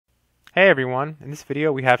Hey everyone, in this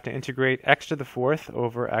video we have to integrate x to the fourth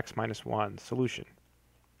over x minus 1 solution.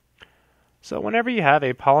 So whenever you have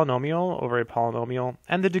a polynomial over a polynomial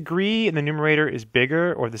and the degree in the numerator is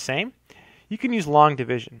bigger or the same, you can use long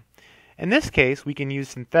division. In this case we can use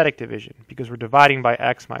synthetic division because we're dividing by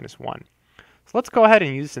x minus 1. So let's go ahead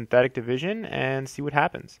and use synthetic division and see what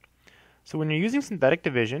happens. So when you're using synthetic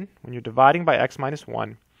division, when you're dividing by x minus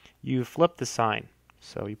 1, you flip the sign.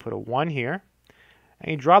 So you put a 1 here, and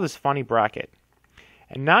you draw this funny bracket.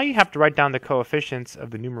 And now you have to write down the coefficients of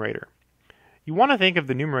the numerator. You want to think of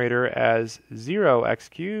the numerator as 0x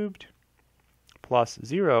cubed plus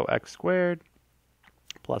 0x squared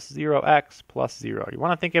plus 0x plus 0. You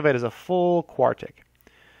want to think of it as a full quartic.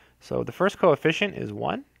 So the first coefficient is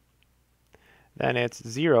 1. Then it's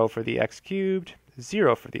 0 for the x cubed,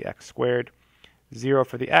 0 for the x squared, 0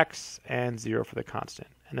 for the x, and 0 for the constant.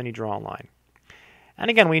 And then you draw a line. And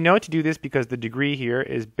again, we know to do this because the degree here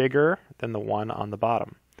is bigger than the 1 on the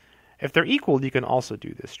bottom. If they're equal, you can also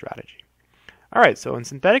do this strategy. All right, so in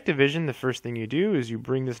synthetic division, the first thing you do is you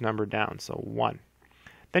bring this number down, so 1.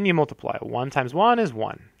 Then you multiply. 1 times 1 is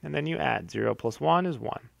 1. And then you add. 0 plus 1 is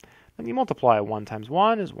 1. Then you multiply. 1 times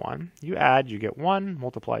 1 is 1. You add, you get 1.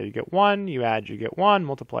 Multiply, you get 1. You add, you get 1.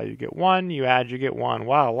 Multiply, you get 1. You add, you get 1.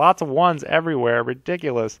 Wow, lots of 1s everywhere.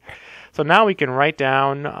 Ridiculous. So now we can write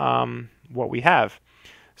down what we have.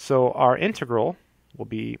 So our integral will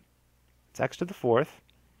be x to the fourth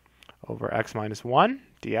over x minus 1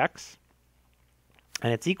 dx.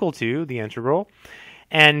 And it's equal to the integral.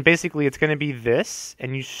 And basically it's going to be this.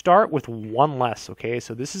 And you start with 1 less, okay?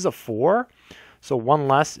 So this is a 4. So 1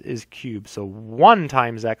 less is cubed. So 1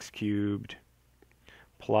 times x cubed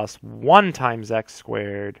plus 1 times x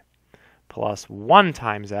squared plus 1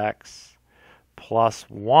 times x plus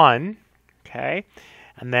 1, okay?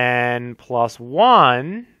 And then plus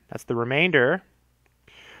 1, that's the remainder,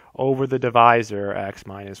 over the divisor, x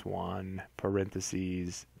minus 1,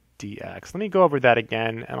 parentheses, dx. Let me go over that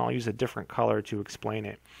again, and I'll use a different color to explain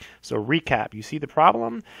it. So recap, you see the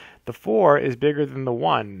problem? The 4 is bigger than the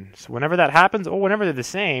 1. So whenever that happens, or whenever they're the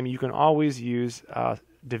same, you can always use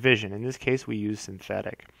division. In this case, we use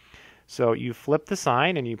synthetic. So you flip the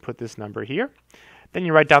sign, and you put this number here. Then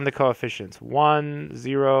you write down the coefficients, 1,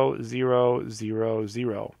 0, 0, 0,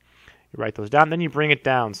 0. You write those down, then you bring it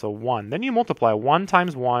down, so 1. Then you multiply. 1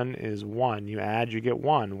 times 1 is 1. You add, you get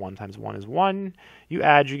 1. 1 times 1 is 1. You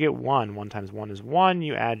add, you get 1. 1 times 1 is 1.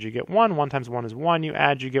 You add, you get 1. 1 times 1 is 1. You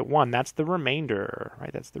add, you get 1. That's the remainder,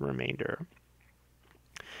 right? That's the remainder.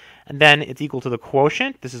 And then it's equal to the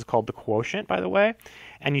quotient. This is called the quotient, by the way.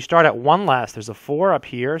 And you start at 1 less. There's a 4 up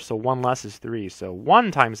here, so 1 less is 3. So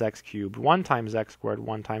 1 times x cubed, 1 times x squared,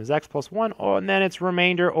 1 times x plus 1. Oh, and then it's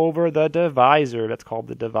remainder over the divisor. That's called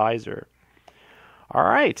the divisor. All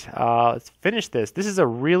right, let's finish this. This is a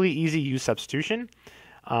really easy u substitution.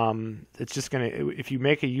 It's just going to, if you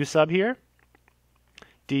make a u sub here,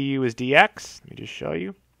 du is dx. Let me just show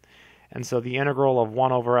you. And so the integral of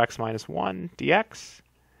 1 over x minus 1 dx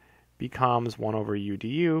becomes 1 over u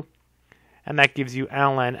du, and that gives you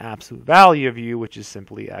ln absolute value of u, which is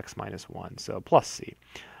simply x minus 1, so plus c.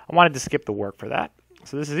 I wanted to skip the work for that.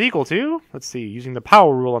 So this is equal to, let's see, using the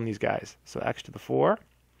power rule on these guys. So x to the 4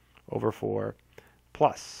 over 4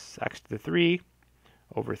 plus x to the 3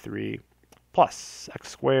 over 3 plus x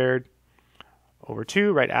squared over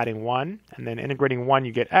 2, right, adding 1, and then integrating 1,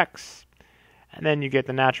 you get x, and then you get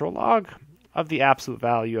the natural log of the absolute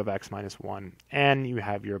value of x minus 1, and you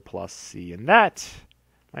have your plus c. And that,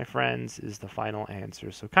 my friends, is the final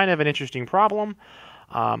answer. So kind of an interesting problem.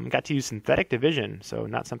 Got to use synthetic division, so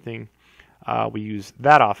not something we use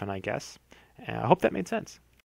that often, I guess. I hope that made sense.